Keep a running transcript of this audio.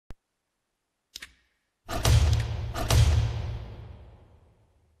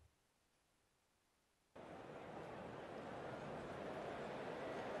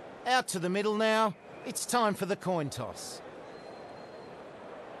Out to the middle now. It's time for the coin toss.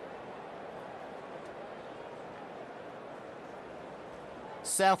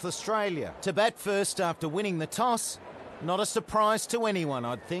 South Australia to bat first after winning the toss. Not a surprise to anyone,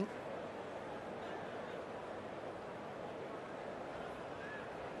 I'd think.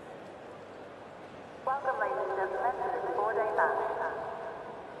 Welcome, ladies and gentlemen, to this four-day match.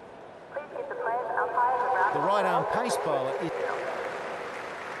 Please keep the players and umpires around. The right-arm pace bowler is...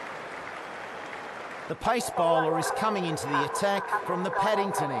 The pace bowler is coming into the attack from the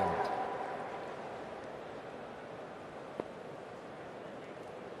Paddington end.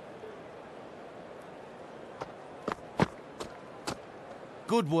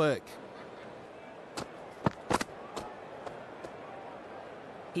 Good work.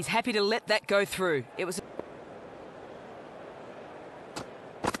 He's happy to let that go through. It was...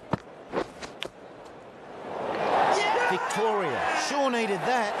 Victoria sure needed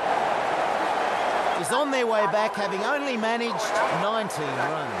that. Is on their way back, having only managed 19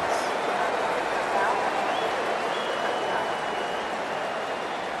 runs.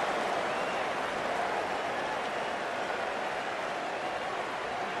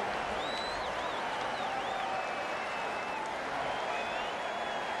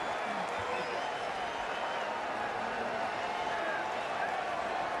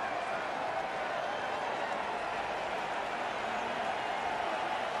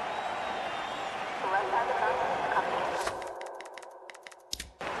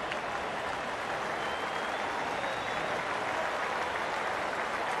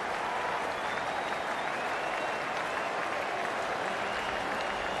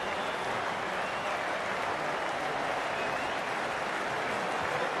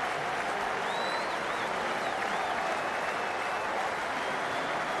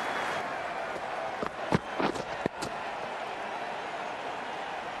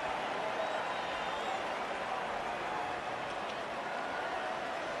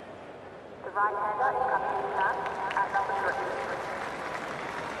 The right-hander is coming to bat at number 3.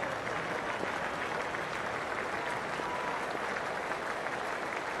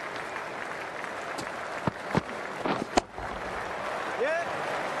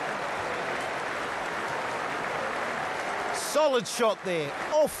 Solid shot there,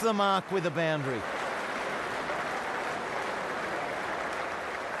 off the mark with a boundary.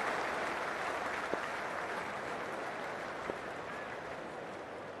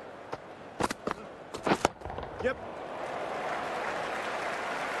 Yep.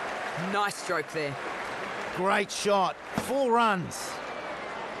 Nice stroke there. Great shot, 4 runs.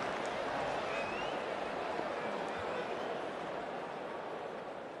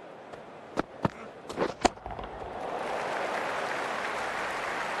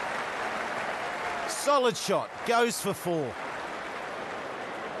 Solid shot, goes for 4.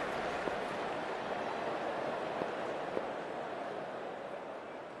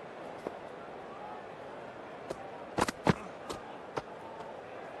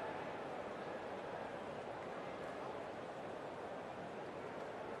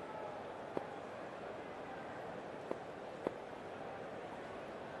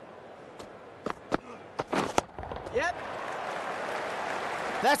 Yep.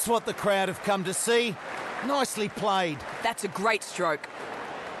 That's what the crowd have come to see. Nicely played. That's a great stroke.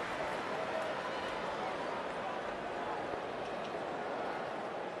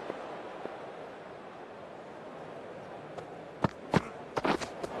 A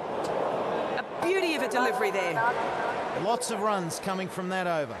beauty of a delivery there. Lots of runs coming from that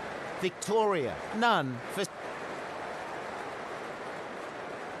over. Victoria, none for...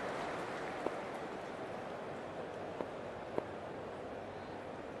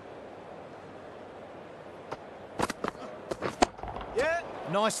 Yeah.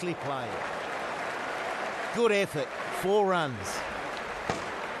 Nicely played. Good effort, 4 runs.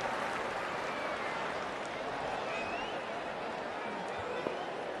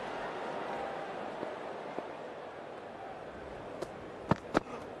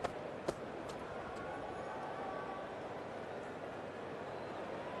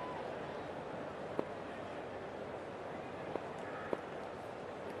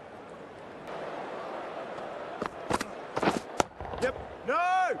 Yep.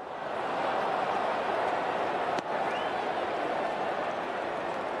 No!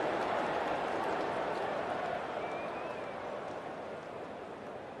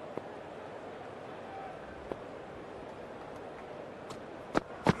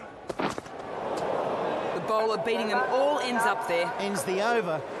 The bowler beating them all ends up there. Ends the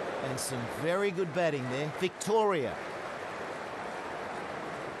over. And some very good batting there. Victoria.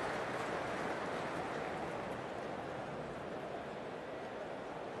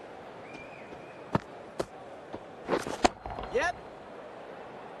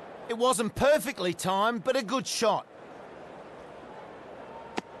 It wasn't perfectly timed, but a good shot.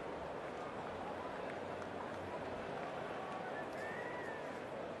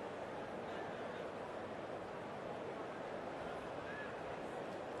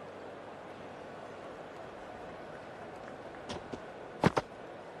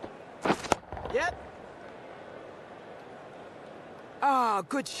 Yep. Ah,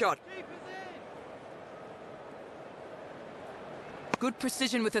 good shot. Good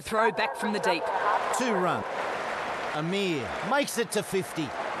precision with the throw back from the deep. 2 run. Amir makes it to 50.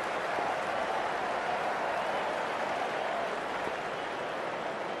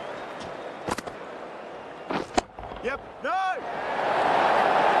 Yep. No!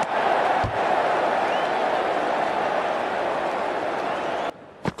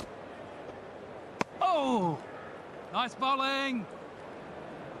 Oh! Nice bowling!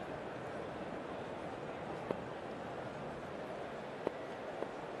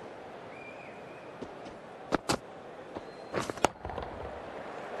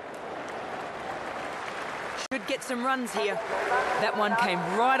 Should get some runs here. That one came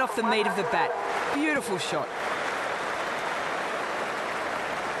right off the meat of the bat. Beautiful shot.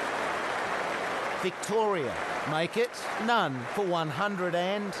 Victoria make it none for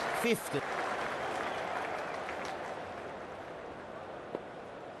 150.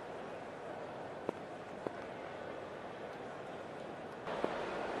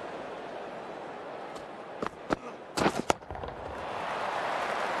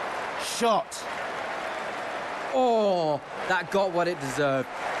 Shot. Oh, that got what it deserved.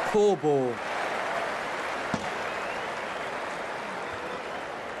 Poor ball.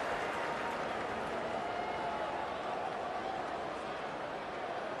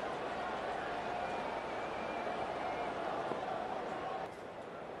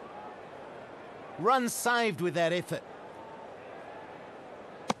 Run saved with that effort.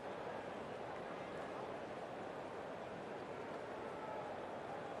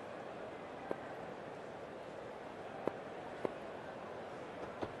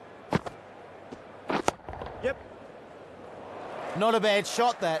 Yep. Not a bad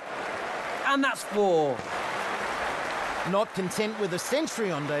shot, that. And that's 4. Not content with a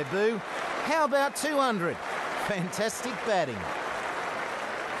century on debut, how about 200? Fantastic batting.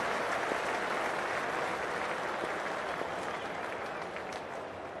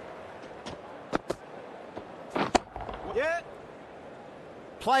 Yeah.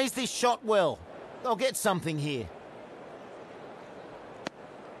 Plays this shot well. They'll get something here.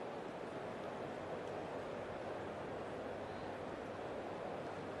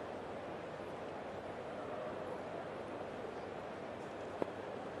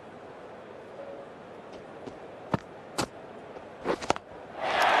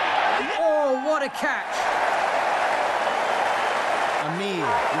 Oh, what a catch! Amir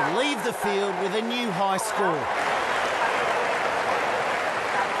will leave the field with a new high score.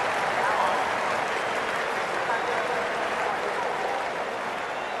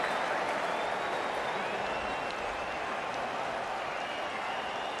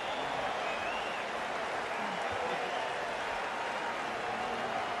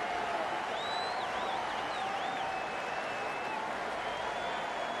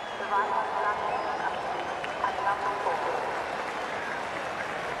 The right-hand runner at number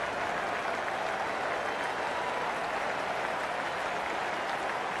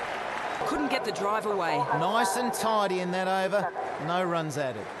 4. Couldn't get the drive away. Nice and tidy in that over. No runs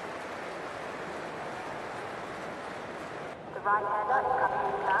added. The right-hander is coming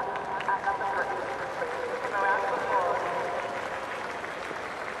in back at number 3. Please keep him around for 4.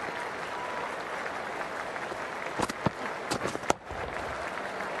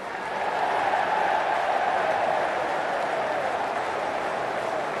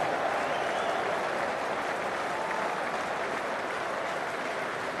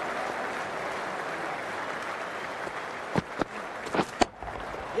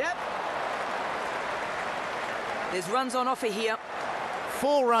 Yep. There's runs on offer here.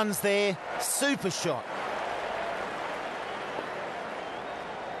 4 runs there. Super shot.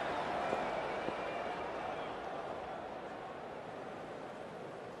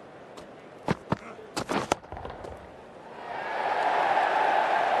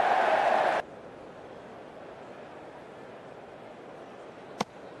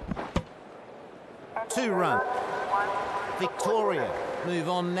 Two run. Victoria move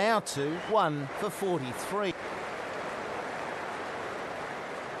on now to 1 for 43.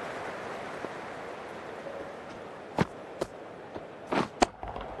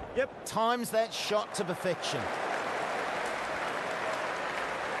 Yep. Times that shot to perfection.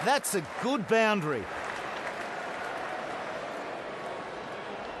 That's a good boundary.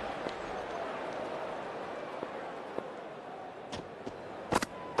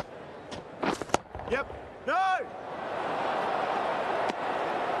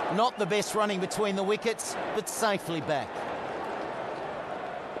 Not the best running between the wickets, but safely back.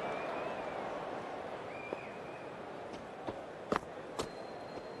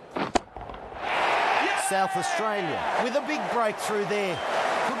 South Australia with a big breakthrough there.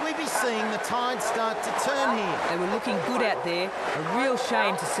 Could we be seeing the tide start to turn here? They were looking good out there. A real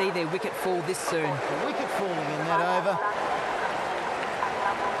shame to see their wicket fall this soon. The wicket falling in that over.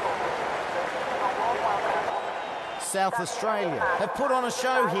 South Australia have put on a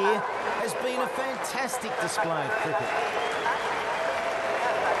show here. Has been a fantastic display of cricket.